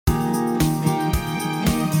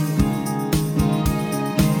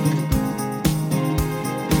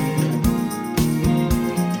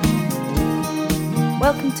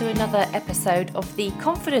welcome to another episode of the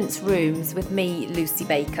Confidence Rooms with me, Lucy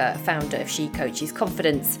Baker, founder of She Coaches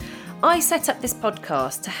Confidence. I set up this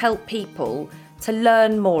podcast to help people to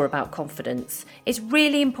learn more about confidence. It's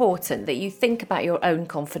really important that you think about your own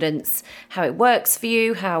confidence, how it works for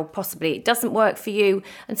you, how possibly it doesn't work for you,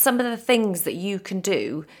 and some of the things that you can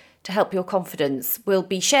do to help your confidence will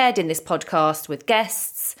be shared in this podcast with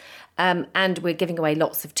guests, and we're giving away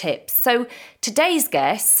lots of tips. So today's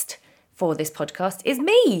guest for this podcast is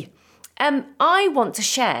me. I want to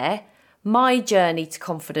share my journey to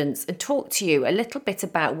confidence and talk to you a little bit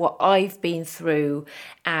about what I've been through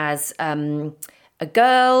as a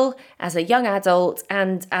girl, as a young adult,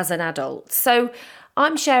 and as an adult. So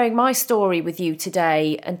I'm sharing my story with you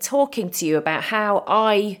today and talking to you about how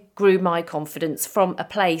I grew my confidence from a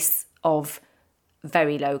place of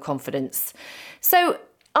very low confidence. So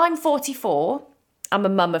I'm 44. I'm a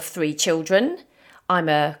mum of 3 children. I'm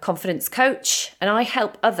a confidence coach, and I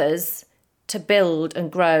help others to build and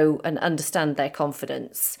grow and understand their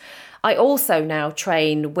confidence. I also now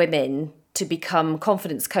train women to become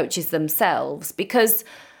confidence coaches themselves because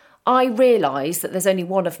I realise that there's only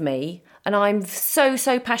one of me, and I'm so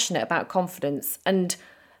passionate about confidence, and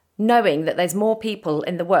knowing that there's more people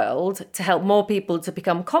in the world to help more people to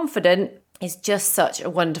become confident is just such a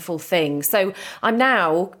wonderful thing. So I'm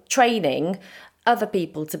now training other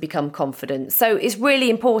people to become confident. So it's really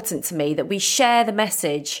important to me that we share the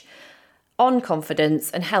message on confidence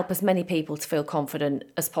and help as many people to feel confident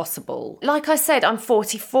as possible. Like I said, I'm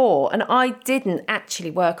 44 and I didn't actually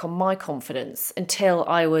work on my confidence until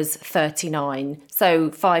I was 39, so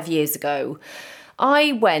 5 years ago.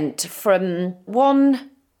 I went from one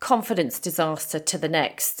confidence disaster to the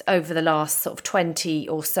next over the last sort of 20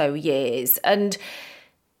 or so years, and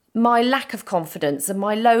my lack of confidence and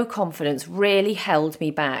my low confidence really held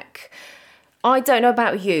me back. I don't know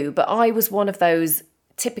about you, but I was one of those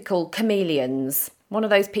typical chameleons, one of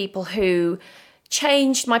those people who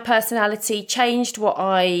changed my personality, changed what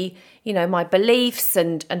my beliefs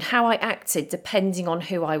and how I acted depending on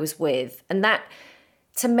who I was with. And that,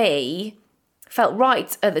 to me, felt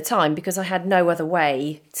right at the time because I had no other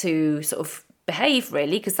way to sort of behave,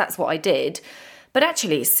 really, because that's what I did. But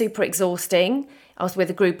actually, it's super exhausting. I was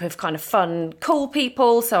with a group of kind of fun, cool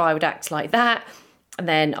people, so I would act like that. And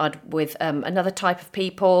then I'd with another type of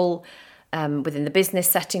people within the business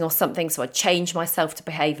setting or something, so I'd change myself to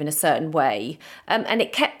behave in a certain way. And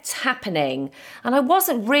it kept happening. And I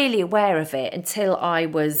wasn't really aware of it until I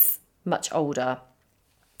was much older,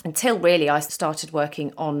 until really I started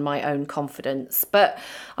working on my own confidence. But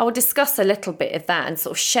I will discuss a little bit of that and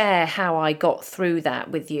sort of share how I got through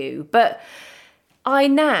that with you. But I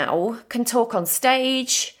now can talk on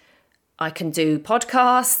stage, I can do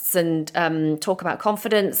podcasts and talk about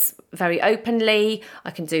confidence very openly.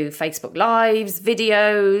 I can do Facebook Lives,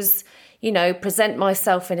 videos, present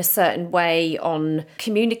myself in a certain way on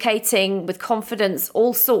communicating with confidence,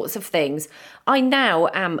 all sorts of things. I now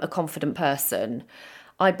am a confident person.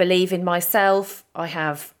 I believe in myself. I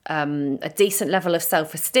have a decent level of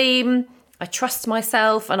self-esteem. I trust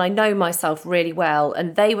myself and I know myself really well.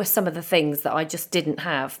 And they were some of the things that I just didn't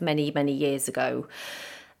have many years ago.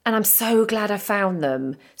 And I'm so glad I found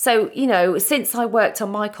them. So, since I worked on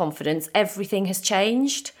my confidence, everything has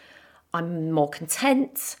changed. I'm more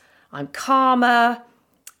content. I'm calmer.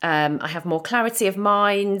 I have more clarity of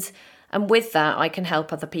mind. And with that, I can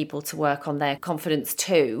help other people to work on their confidence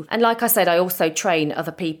too. And like I said, I also train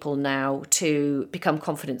other people now to become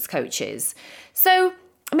confidence coaches. So,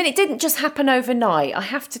 it didn't just happen overnight. I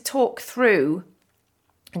have to talk through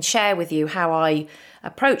and share with you how I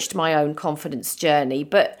approached my own confidence journey.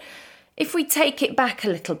 But if we take it back a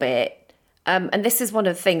little bit, and this is one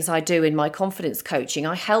of the things I do in my confidence coaching,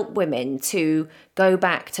 I help women to go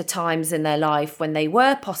back to times in their life when they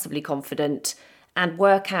were possibly confident and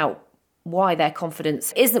work out why their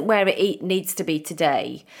confidence isn't where it needs to be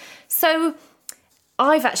today. So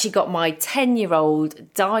I've actually got my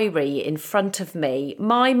 10-year-old diary in front of me.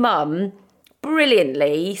 My mum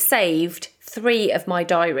brilliantly saved 3 of my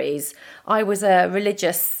diaries. I was a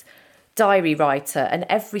religious diary writer, and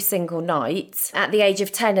every single night at the age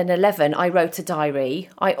of 10 and 11, I wrote a diary.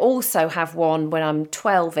 I also have one when I'm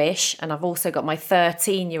 12-ish, and I've also got my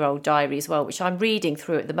 13-year-old diary as well, which I'm reading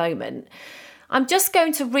through at the moment. I'm just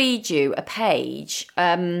going to read you a page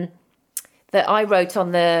that I wrote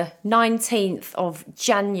on the 19th of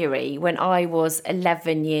January when I was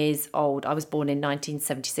 11 years old. I was born in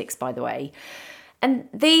 1976, by the way. And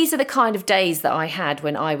these are the kind of days that I had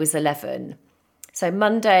when I was 11. So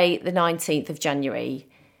Monday, the 19th of January.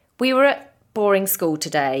 We were at boring school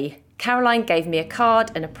today. Caroline gave me a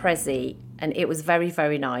card and a prezi, and it was very,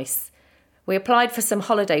 very nice. We applied for some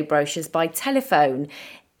holiday brochures by telephone.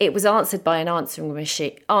 It was answered by an answering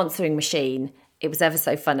machine. It was ever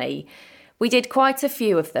so funny. We did quite a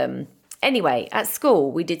few of them. Anyway, at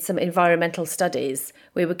school, we did some environmental studies.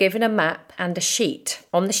 We were given a map and a sheet.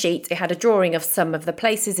 On the sheet, it had a drawing of some of the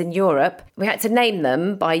places in Europe. We had to name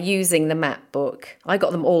them by using the map book. I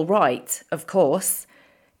got them all right, of course.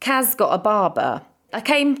 Kaz got a barber. I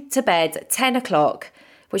came to bed at 10 o'clock,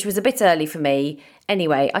 which was a bit early for me.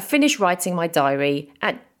 Anyway, I finished writing my diary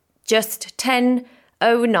at just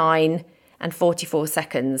 10:09 and 44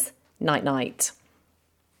 seconds. Night-night.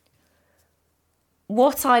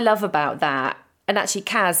 What I love about that, and actually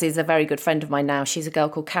Kaz is a very good friend of mine now. She's a girl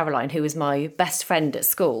called Caroline, who was my best friend at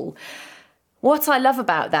school. What I love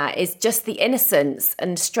about that is just the innocence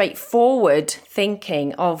and straightforward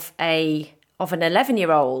thinking of an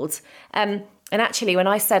 11-year-old. And actually, when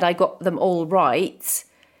I said I got them all right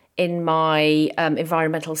in my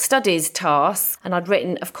environmental studies task, and I'd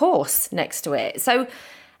written, of course, next to it. So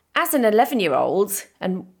as an 11-year-old,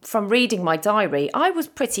 and from reading my diary, I was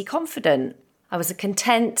pretty confident. I was a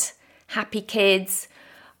content, happy kid.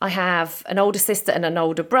 I have an older sister and an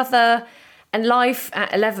older brother, and life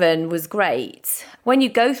at 11 was great. When you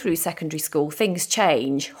go through secondary school, things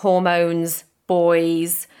change. Hormones,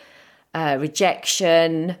 boys,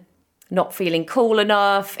 rejection, not feeling cool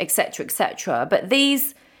enough, etc., etc. But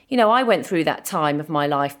these, I went through that time of my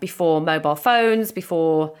life before mobile phones,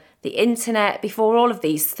 before the internet, before all of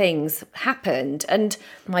these things happened. And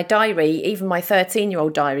my diary, even my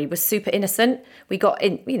 13-year-old diary, was super innocent. We got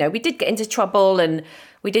in, we did get into trouble and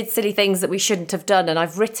we did silly things that we shouldn't have done. And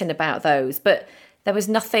I've written about those, but there was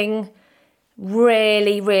nothing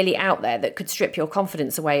really, really out there that could strip your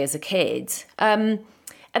confidence away as a kid. At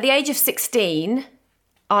the age of 16,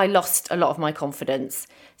 I lost a lot of my confidence.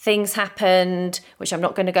 Things happened, which I'm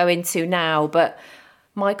not going to go into now, but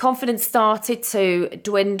my confidence started to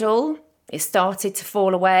dwindle. It started to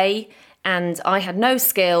fall away, and I had no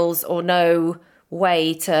skills or no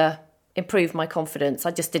way to improve my confidence.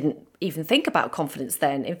 I just didn't even think about confidence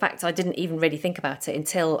then. In fact, I didn't even really think about it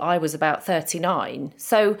until I was about 39.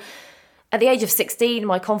 So at the age of 16,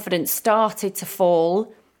 my confidence started to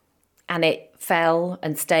fall, and it fell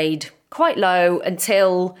and stayed quite low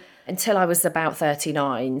until I was about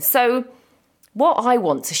 39. So what I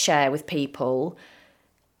want to share with people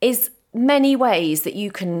is many ways that you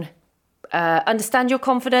can understand your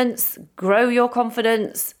confidence, grow your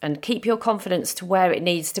confidence, and keep your confidence to where it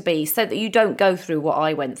needs to be so that you don't go through what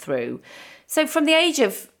I went through. So from the age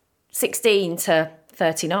of 16 to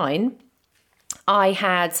 39, I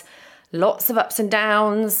had lots of ups and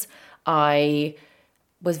downs. I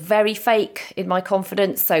was very fake in my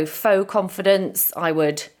confidence, so faux confidence. I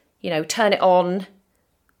would, turn it on,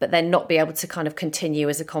 but then not be able to kind of continue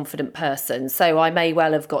as a confident person. So I may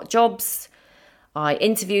well have got jobs, I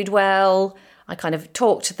interviewed well, I kind of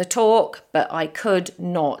talked the talk, but I could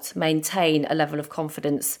not maintain a level of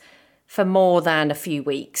confidence for more than a few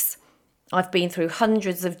weeks. I've been through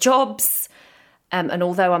hundreds of jobs, and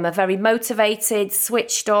although I'm a very motivated,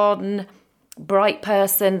 switched on, bright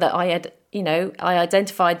person that I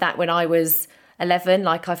identified that when I was 11,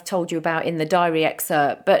 like I've told you about in the diary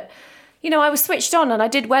excerpt, but I was switched on and I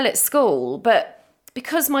did well at school, but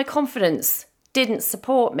because my confidence didn't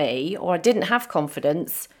support me, or I didn't have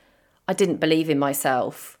confidence, I didn't believe in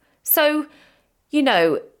myself. So,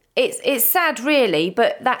 it's sad really,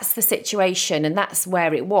 but that's the situation and that's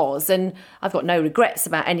where it was. And I've got no regrets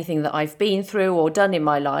about anything that I've been through or done in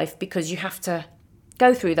my life, because you have to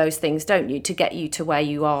go through those things, don't you, to get you to where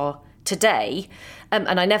you are today. And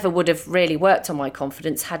I never would have really worked on my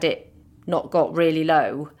confidence had it not got really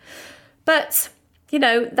low. But,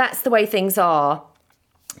 that's the way things are.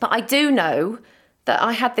 But I do know that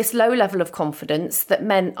I had this low level of confidence that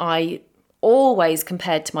meant I always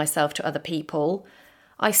compared to myself to other people.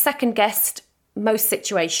 I second-guessed most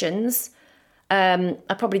situations. I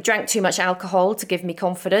probably drank too much alcohol to give me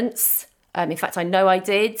confidence. In fact, I know I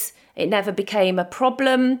did. It never became a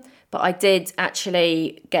problem, but I did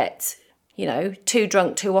actually get, too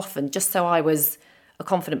drunk too often, just so I was a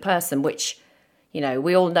confident person, which,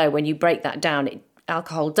 we all know when you break that down,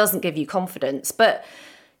 alcohol doesn't give you confidence. But,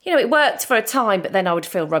 it worked for a time, but then I would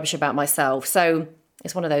feel rubbish about myself. So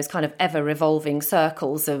it's one of those kind of ever-revolving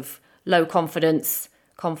circles of low confidence,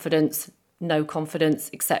 no confidence,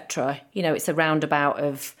 etc. It's a roundabout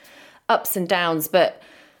of ups and downs. But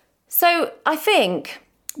so I think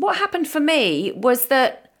what happened for me was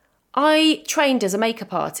that I trained as a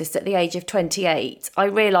makeup artist at the age of 28. I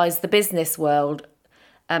realised the business world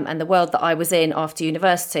and the world that I was in after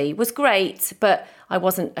university was great, but I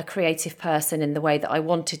wasn't a creative person in the way that I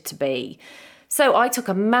wanted to be. So I took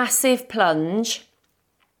a massive plunge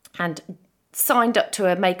and signed up to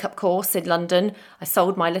a makeup course in London. I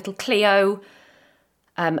sold my little Clio,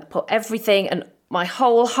 put everything and my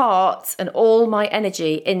whole heart and all my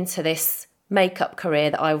energy into this makeup career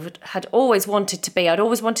that I had always wanted to be. I'd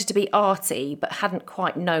always wanted to be arty, but hadn't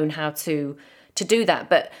quite known how to do that.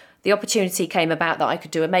 But the opportunity came about that I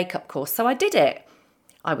could do a makeup course. So I did it.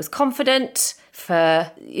 I was confident for,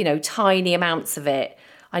 tiny amounts of it.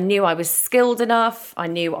 I knew I was skilled enough. I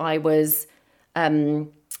knew I was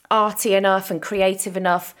arty enough and creative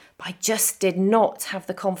enough, but I just did not have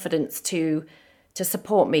the confidence to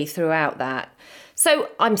support me throughout that.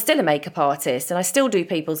 So I'm still a makeup artist and I still do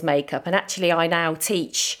people's makeup. And actually I now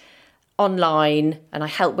teach online and I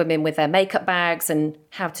help women with their makeup bags and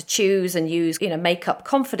how to choose and use, makeup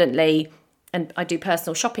confidently. And I do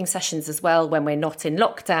personal shopping sessions as well when we're not in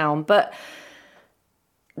lockdown. But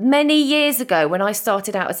many years ago, when I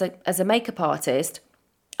started out as a makeup artist,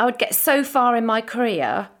 I would get so far in my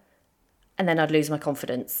career and then I'd lose my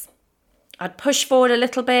confidence. I'd push forward a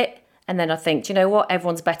little bit and then I'd think, do you know what?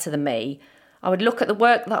 Everyone's better than me. I would look at the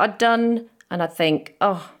work that I'd done and I'd think,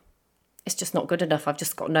 oh, it's just not good enough. I've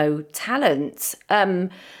just got no talent.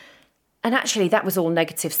 And actually, that was all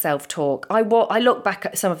negative self-talk. I look back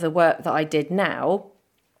at some of the work that I did now,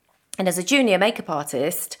 and as a junior makeup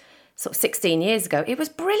artist, sort of 16 years ago, it was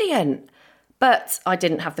brilliant. But I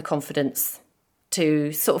didn't have the confidence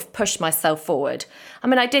to sort of push myself forward. I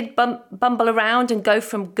mean, I did bumble around and go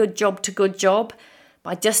from good job to good job,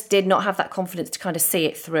 but I just did not have that confidence to kind of see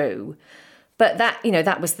it through. But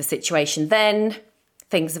that was the situation then.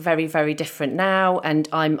 Things are very, very different now, and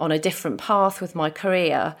I'm on a different path with my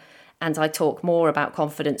career, and I talk more about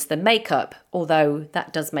confidence than makeup, although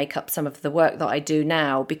that does make up some of the work that I do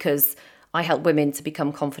now because I help women to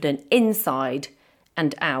become confident inside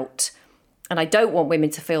and out. And I don't want women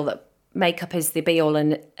to feel that makeup is the be all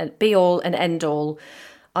and end all.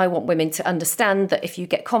 I want women to understand that if you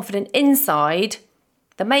get confident inside,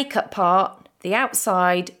 the makeup part, the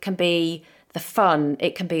outside can be the fun.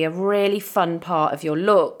 It can be a really fun part of your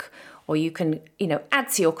look, or you can, add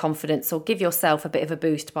to your confidence or give yourself a bit of a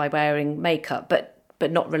boost by wearing makeup,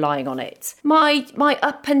 but not relying on it. My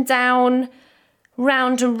up and down,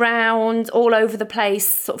 round and round, all over the place,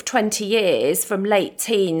 sort of 20 years from late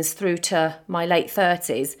teens through to my late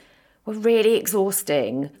 30s were really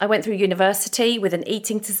exhausting. I went through university with an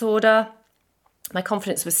eating disorder. My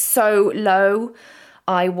confidence was so low.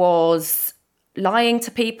 I was lying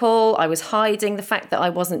to people. I was hiding the fact that I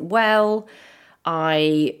wasn't well.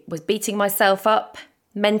 I was beating myself up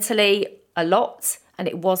mentally a lot, and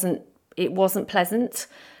it wasn't pleasant.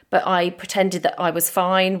 But I pretended that I was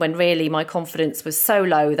fine when really my confidence was so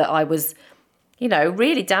low that I was,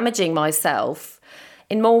 really damaging myself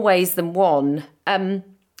in more ways than one. But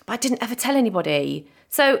I didn't ever tell anybody.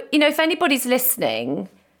 So, if anybody's listening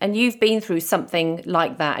and you've been through something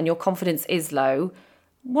like that and your confidence is low,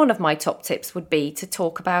 one of my top tips would be to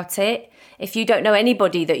talk about it. If you don't know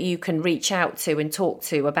anybody that you can reach out to and talk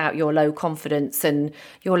to about your low confidence and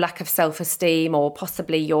your lack of self-esteem, or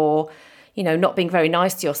possibly your, not being very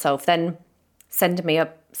nice to yourself, then send me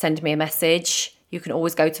a message. You can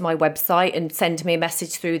always go to my website and send me a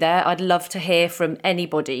message through there. I'd love to hear from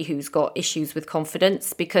anybody who's got issues with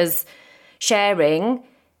confidence, because sharing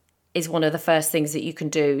is one of the first things that you can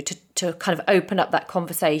do to kind of open up that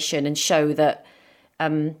conversation and show that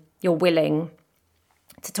you're willing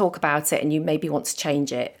to talk about it and you maybe want to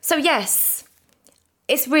change it. So yes,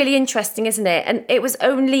 it's really interesting, isn't it? And it was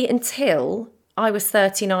only until I was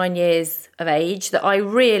 39 years of age that I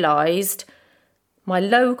realised my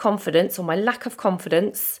low confidence, or my lack of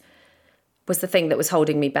confidence, was the thing that was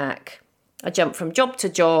holding me back. I jumped from job to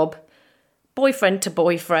job, boyfriend to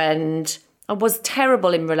boyfriend. I was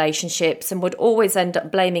terrible in relationships and would always end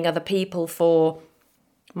up blaming other people for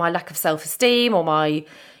my lack of self-esteem or my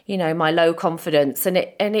low confidence. And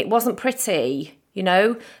it wasn't pretty,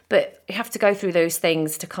 but you have to go through those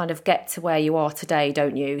things to kind of get to where you are today,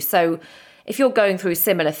 don't you? So if you're going through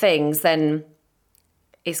similar things, then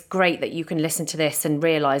it's great that you can listen to this and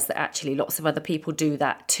realise that actually lots of other people do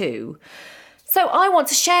that too. So I want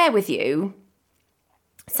to share with you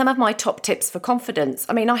some of my top tips for confidence.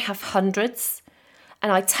 I mean, I have hundreds,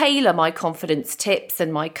 and I tailor my confidence tips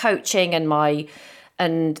and my coaching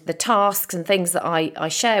and the tasks and things that I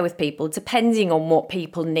share with people depending on what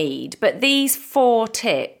people need. But these 4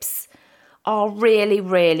 tips are really,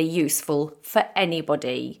 really useful for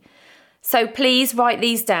anybody. So please write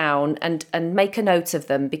these down and make a note of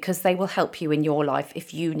them, because they will help you in your life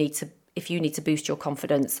if you need to boost your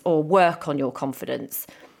confidence or work on your confidence.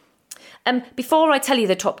 Before I tell you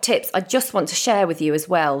the top tips, I just want to share with you as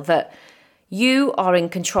well that You are in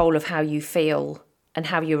control of how you feel and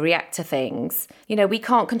how you react to things. You know, we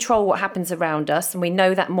can't control what happens around us, and we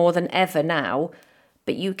know that more than ever now,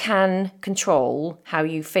 but you can control how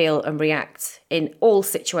you feel and react in all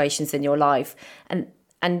situations in your life. And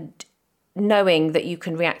knowing that you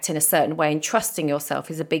can react in a certain way and trusting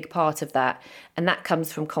yourself is a big part of that. And that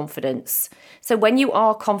comes from confidence. So when you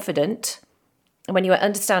are confident and when you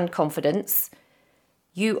understand confidence,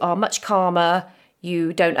 you are much calmer.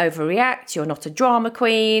 You don't overreact. You're not a drama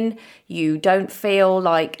queen. You don't feel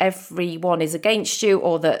like everyone is against you,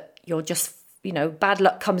 or that you're just, you know, bad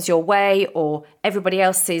luck comes your way, or everybody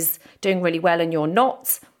else is doing really well and you're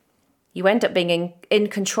not. You end up being in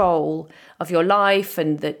control of your life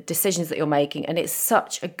and the decisions that you're making. And it's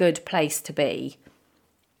such a good place to be.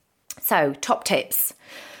 So, top tips.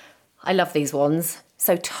 I love these ones.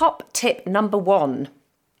 So, top tip number 1.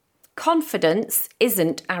 Confidence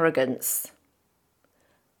isn't arrogance.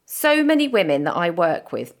 So many women that I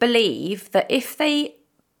work with believe that if they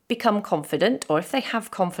become confident, or if they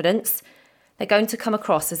have confidence, they're going to come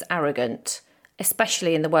across as arrogant,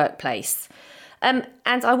 especially in the workplace. And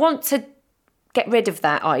I want to get rid of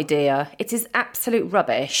that idea. It is absolute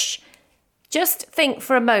rubbish. Just think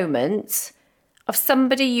for a moment of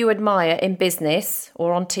somebody you admire in business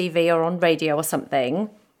or on TV or on radio or something.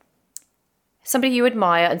 Somebody you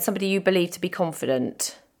admire and somebody you believe to be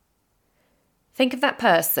confident. Think of that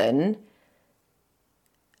person,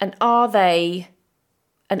 and are they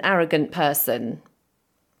an arrogant person?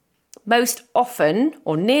 Most often,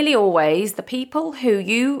 or nearly always, the people who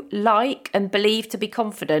you like and believe to be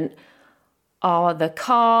confident are the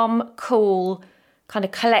calm, cool, kind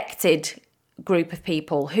of collected group of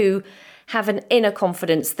people who have an inner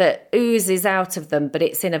confidence that oozes out of them, but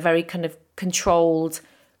it's in a very kind of controlled,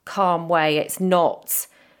 calm way. It's not,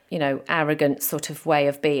 you know, arrogant sort of way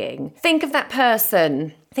of being. Think of that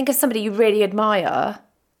person. Think of somebody you really admire,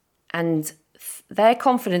 and their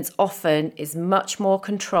confidence often is much more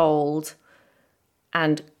controlled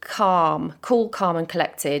and calm, cool, calm and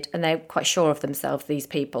collected, and they're quite sure of themselves, these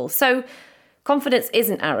people. So confidence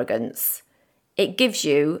isn't arrogance. It gives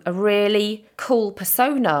you a really cool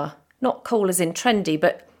persona, not cool as in trendy,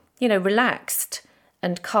 but, you know, relaxed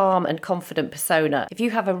and calm and confident persona. If you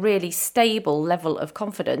have a really stable level of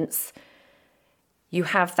confidence, you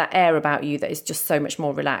have that air about you that is just so much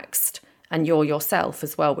more relaxed, and you're yourself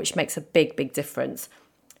as well, which makes a big, big difference.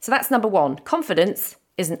 So that's number 1. Confidence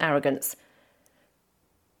isn't arrogance.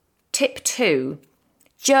 Tip 2,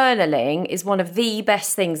 journaling is one of the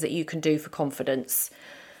best things that you can do for confidence.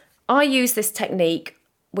 I use this technique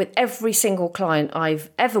with every single client I've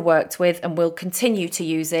ever worked with, and will continue to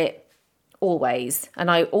use it always. And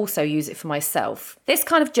I also use it for myself. This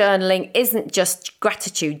kind of journaling isn't just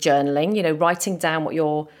gratitude journaling, you know, writing down what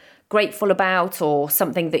you're grateful about or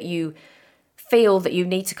something that you feel that you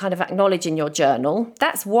need to kind of acknowledge in your journal.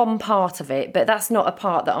 That's one part of it, but that's not a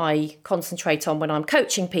part that I concentrate on when I'm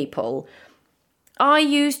coaching people. I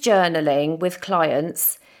use journaling with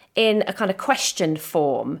clients in a kind of question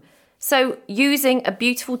form. So using a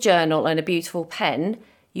beautiful journal and a beautiful pen,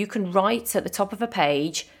 you can write at the top of a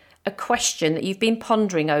page a question that you've been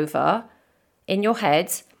pondering over in your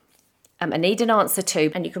head and need an answer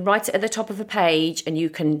to, and you can write it at the top of a page and you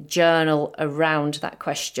can journal around that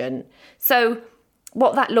question. So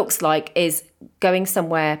what that looks like is going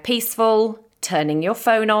somewhere peaceful, turning your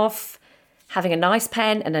phone off, having a nice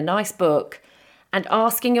pen and a nice book, and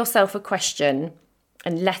asking yourself a question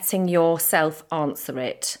and letting yourself answer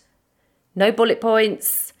it. No bullet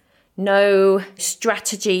points, no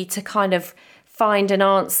strategy to kind of find an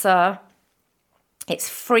answer. It's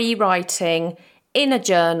free writing in a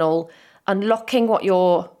journal, unlocking what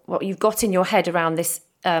you've got in your head around this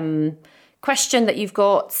question that you've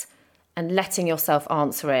got, and letting yourself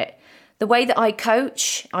answer it. The way that I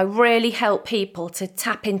coach, I really help people to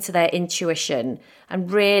tap into their intuition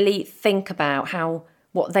and really think about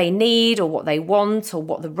what they need or what they want or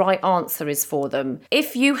what the right answer is for them.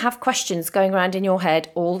 If you have questions going around in your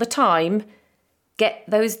head all the time, get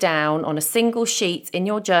those down on a single sheet in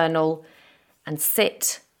your journal and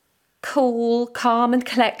sit cool, calm and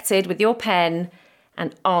collected with your pen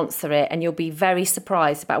and answer it, and you'll be very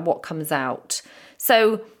surprised about what comes out.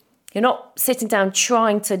 So you're not sitting down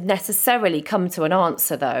trying to necessarily come to an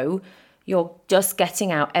answer though. You're just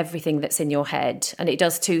getting out everything that's in your head, and it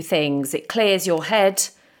does 2 things. It clears your head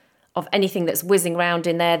of anything that's whizzing around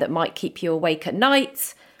in there that might keep you awake at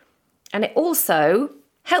night, and it also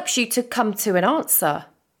helps you to come to an answer,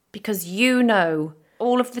 because you know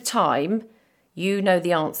all of the time, you know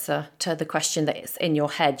the answer to the question that is in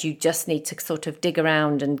your head. You just need to sort of dig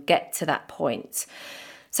around and get to that point.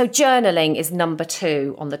 So journaling is number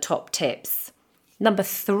 2 on the top tips. Number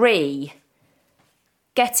 3,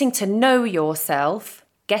 getting to know yourself,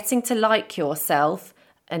 getting to like yourself,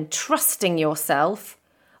 and trusting yourself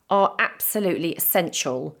are absolutely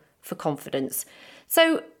essential for confidence.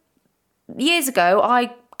 So years ago,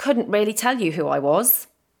 I couldn't really tell you who I was.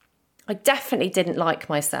 I definitely didn't like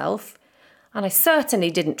myself, and I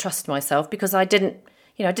certainly didn't trust myself because I didn't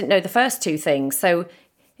know the first 2 things. So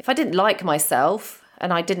if I didn't like myself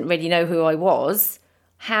and I didn't really know who I was,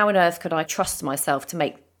 how on earth could I trust myself to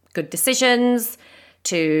make good decisions,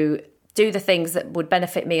 to do the things that would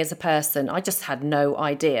benefit me as a person? I just had no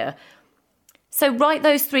idea. So write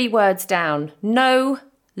those 3 words down: know,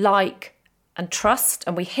 like, and trust.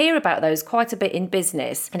 And we hear about those quite a bit in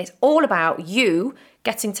business. And it's all about you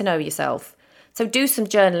getting to know yourself. So do some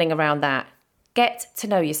journaling around that. Get to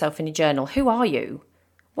know yourself in your journal. Who are you?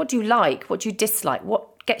 What do you like? What do you dislike?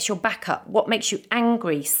 What gets your back up? What makes you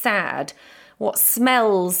angry, sad? What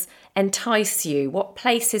smells entice you? What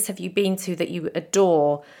places have you been to that you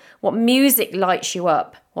adore? What music lights you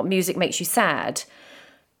up? What music makes you sad?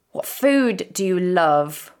 What food do you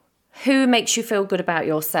love? Who makes you feel good about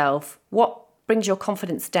yourself? What brings your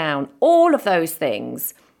confidence down? All of those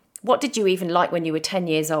things. What did you even like when you were 10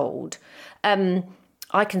 years old?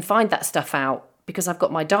 I can find that stuff out because I've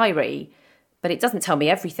got my diary, but it doesn't tell me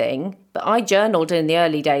everything. But I journaled in the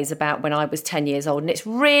early days about when I was 10 years old, and it's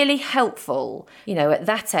really helpful. At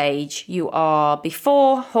that age, you are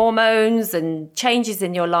before hormones and changes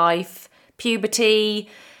in your life, puberty,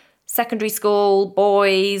 secondary school,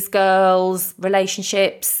 boys, girls,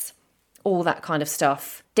 relationships, all that kind of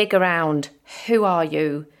stuff. Dig around. Who are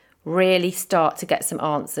you? Really start to get some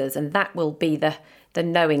answers, and that will be the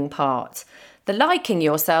knowing part. The liking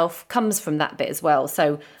yourself comes from that bit as well.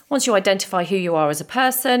 So once you identify who you are as a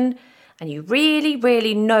person and you really,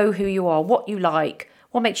 really know who you are, what you like,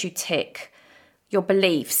 what makes you tick, your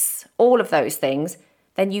beliefs, all of those things,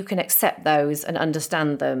 then you can accept those and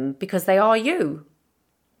understand them because they are you.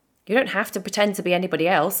 You don't have to pretend to be anybody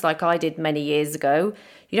else like I did many years ago.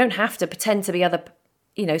 You don't have to pretend to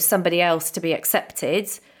be somebody else to be accepted,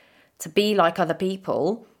 to be like other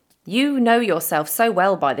people. You know yourself so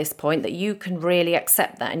well by this point that you can really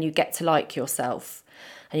accept that and you get to like yourself.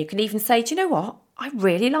 And you can even say, do you know what? I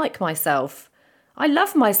really like myself. I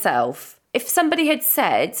love myself. If somebody had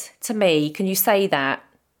said to me, can you say that,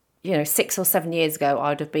 6 or 7 years ago,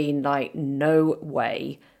 I'd have been like, no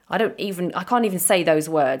way. I can't even say those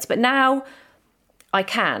words. But now I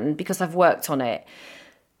can because I've worked on it.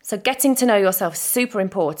 So getting to know yourself is super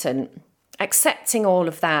important. Accepting all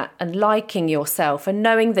of that and liking yourself and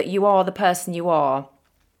knowing that you are the person you are.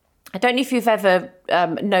 I don't know if you've ever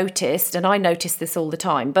noticed, and I notice this all the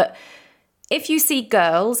time, but if you see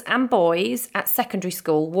girls and boys at secondary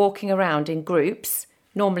school walking around in groups,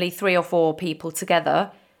 normally 3 or 4 people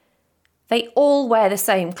together, they all wear the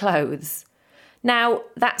same clothes. Now,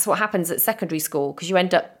 that's what happens at secondary school because you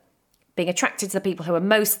end up being attracted to the people who are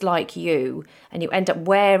most like you and you end up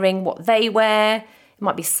wearing what they wear. It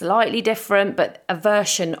might be slightly different, but a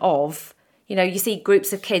version of, you see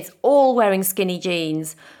groups of kids all wearing skinny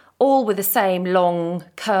jeans, all with the same long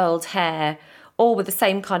curled hair, all with the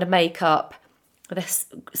same kind of makeup, with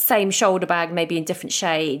the same shoulder bag, maybe in different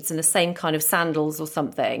shades, and the same kind of sandals or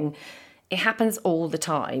something. It happens all the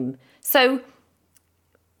time. So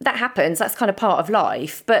that happens, that's kind of part of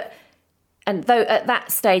life. And though at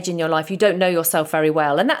that stage in your life, you don't know yourself very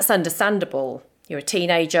well, and that's understandable. You're a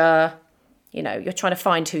teenager, you're trying to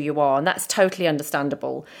find who you are, and that's totally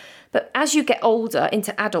understandable. But as you get older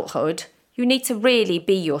into adulthood, you need to really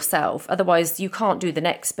be yourself. Otherwise, you can't do the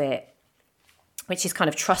next bit, which is kind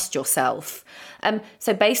of trust yourself.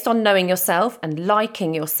 So based on knowing yourself and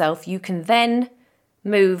liking yourself, you can then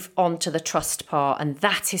move on to the trust part. And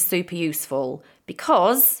that is super useful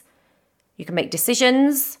because you can make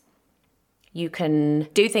decisions. You can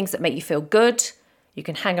do things that make you feel good. You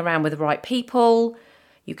can hang around with the right people.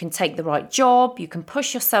 You can take the right job. You can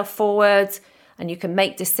push yourself forward. And you can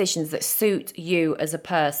make decisions that suit you as a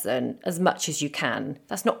person as much as you can.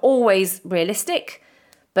 That's not always realistic,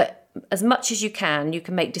 but as much as you can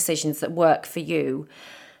make decisions that work for you.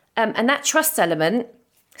 And that trust element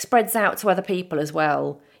spreads out to other people as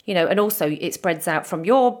well. And also it spreads out from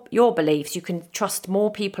your beliefs. You can trust more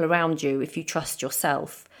people around you if you trust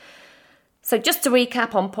yourself. So just to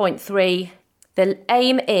recap on point 3, the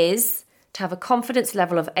aim is to have a confidence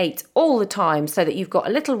level of 8 all the time so that you've got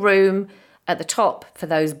a little room at the top for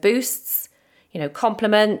those boosts,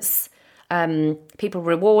 compliments, people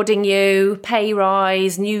rewarding you, pay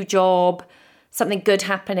rise, new job, something good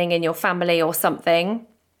happening in your family or something.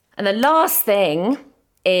 And the last thing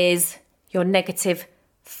is your negative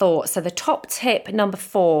thoughts. So the top tip, number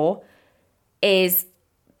 4, is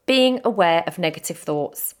being aware of negative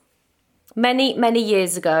thoughts. Many, many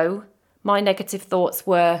years ago, my negative thoughts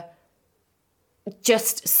were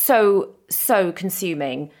just so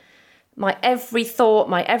consuming. My every thought,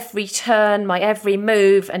 my every turn, my every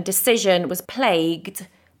move and decision was plagued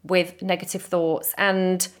with negative thoughts,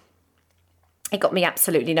 and it got me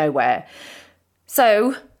absolutely nowhere.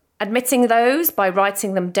 So admitting those by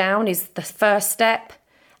writing them down is the first step.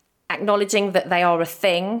 Acknowledging that they are a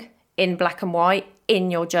thing in black and white in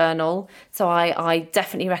your journal. So I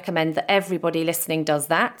definitely recommend that everybody listening does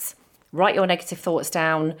that. Write your negative thoughts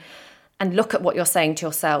down and look at what you're saying to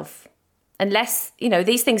yourself. Unless,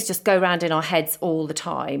 these things just go around in our heads all the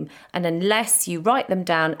time. And unless you write them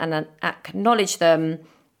down and acknowledge them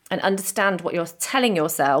and understand what you're telling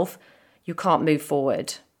yourself, you can't move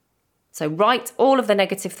forward. So write all of the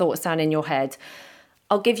negative thoughts down in your head.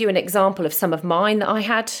 I'll give you an example of some of mine that I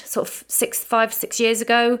had sort of 5-6 years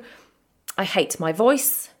ago. I hate my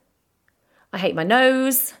voice. I hate my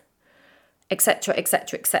nose, etc.,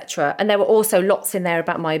 etc., etc. And there were also lots in there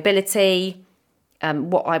about my ability,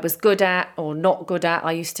 what I was good at or not good at.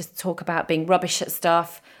 I used to talk about being rubbish at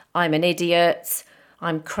stuff. I'm an idiot.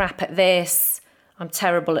 I'm crap at this. I'm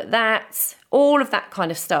terrible at that. All of that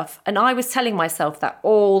kind of stuff. And I was telling myself that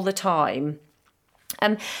all the time.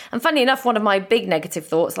 And funny enough, one of my big negative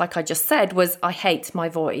thoughts, like I just said, was I hate my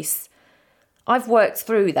voice. I've worked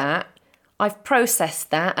through that. I've processed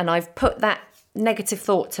that, and I've put that negative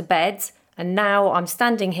thought to bed. And now I'm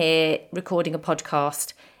standing here recording a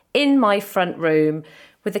podcast in my front room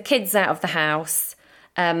with the kids out of the house,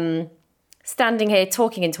 standing here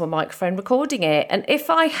talking into a microphone, recording it. And if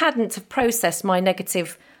I hadn't have processed my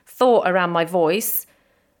negative thought around my voice,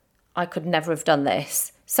 I could never have done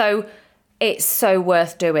this. So it's so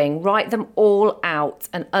worth doing. Write them all out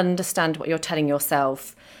and understand what you're telling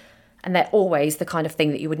yourself. And they're always the kind of thing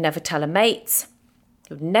that you would never tell a mate.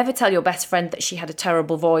 You would never tell your best friend that she had a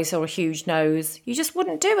terrible voice or a huge nose. You just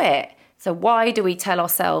wouldn't do it. So why do we tell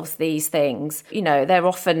ourselves these things? They're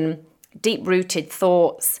often deep-rooted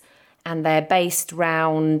thoughts, and they're based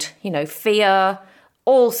around, fear,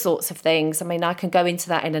 all sorts of things. I mean, I can go into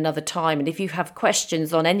that in another time. And if you have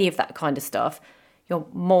questions on any of that kind of stuff, you're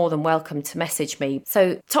more than welcome to message me.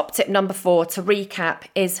 So top tip number 4, to recap,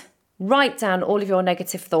 is write down all of your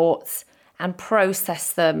negative thoughts and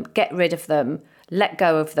process them, get rid of them, let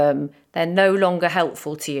go of them. They're no longer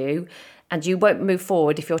helpful to you, and you won't move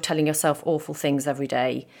forward if you're telling yourself awful things every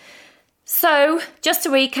day. So just to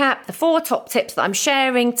recap, the 4 top tips that I'm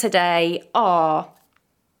sharing today are: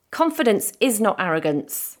 confidence is not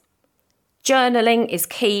arrogance. Journaling is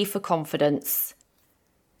key for confidence.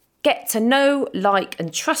 Get to know, like,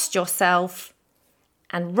 and trust yourself,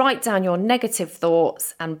 and write down your negative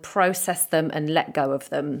thoughts and process them and let go of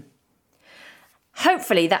them.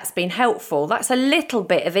 Hopefully that's been helpful. That's a little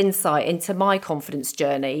bit of insight into my confidence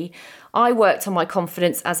journey. I worked on my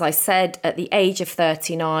confidence, as I said, at the age of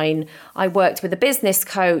 39. I worked with a business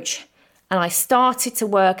coach, and I started to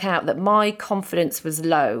work out that my confidence was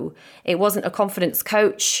low. It wasn't a confidence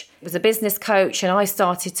coach, it was a business coach, and I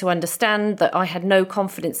started to understand that I had no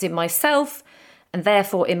confidence in myself and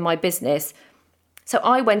therefore in my business. So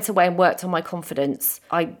I went away and worked on my confidence.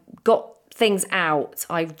 I got things out,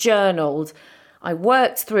 I journaled, I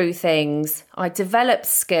worked through things, I developed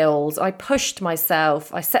skills, I pushed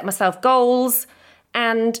myself, I set myself goals,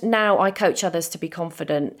 and now I coach others to be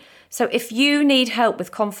confident. So if you need help with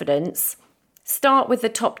confidence, start with the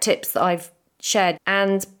top tips that I've shared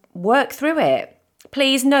and work through it.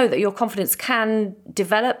 Please know that your confidence can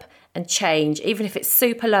develop and change. Even if it's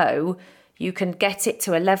super low, you can get it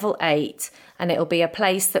to a level 8, and it'll be a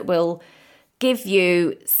place that will give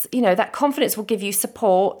you, that confidence will give you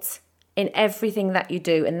support in everything that you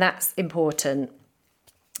do, and that's important.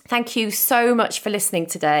 Thank you so much for listening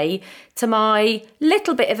today to my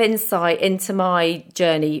little bit of insight into my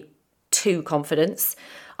journey to confidence.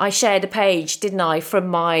 I shared a page, didn't I, from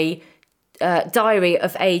my diary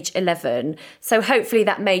of age 11. So hopefully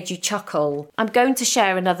that made you chuckle. I'm going to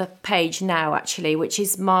share another page now, actually, which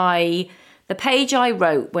is the page I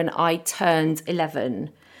wrote when I turned 11.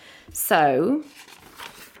 So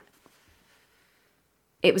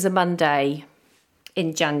it was a Monday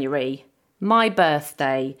in January, my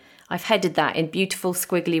birthday. I've headed that in beautiful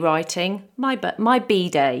squiggly writing, my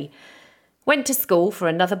B-day. Went to school for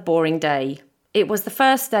another boring day. It was the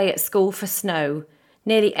first day at school for snow.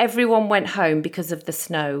 Nearly everyone went home because of the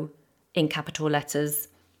snow, in capital letters.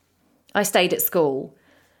 I stayed at school.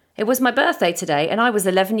 It was my birthday today, and I was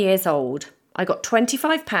 11 years old. I got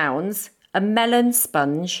 £25, a melon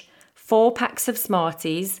sponge, 4 packs of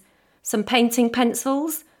Smarties, some painting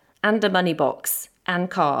pencils, and a money box and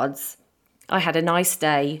cards. I had a nice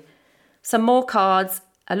day. Some more cards,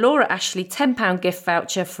 a Laura Ashley £10 gift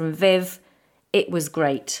voucher from Viv. It was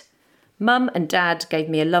great. Mum and Dad gave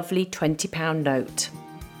me a lovely £20 note.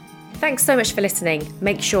 Thanks so much for listening.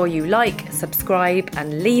 Make sure you like, subscribe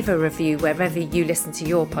and leave a review wherever you listen to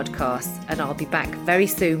your podcasts. And I'll be back very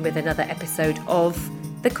soon with another episode of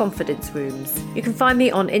The Confidence Rooms. You can find me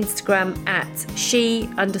on Instagram at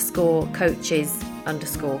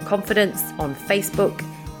she_coaches_confidence, on Facebook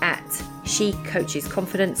at She Coaches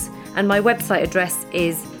Confidence, and my website address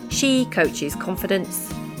is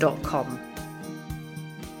shecoachesconfidence.com.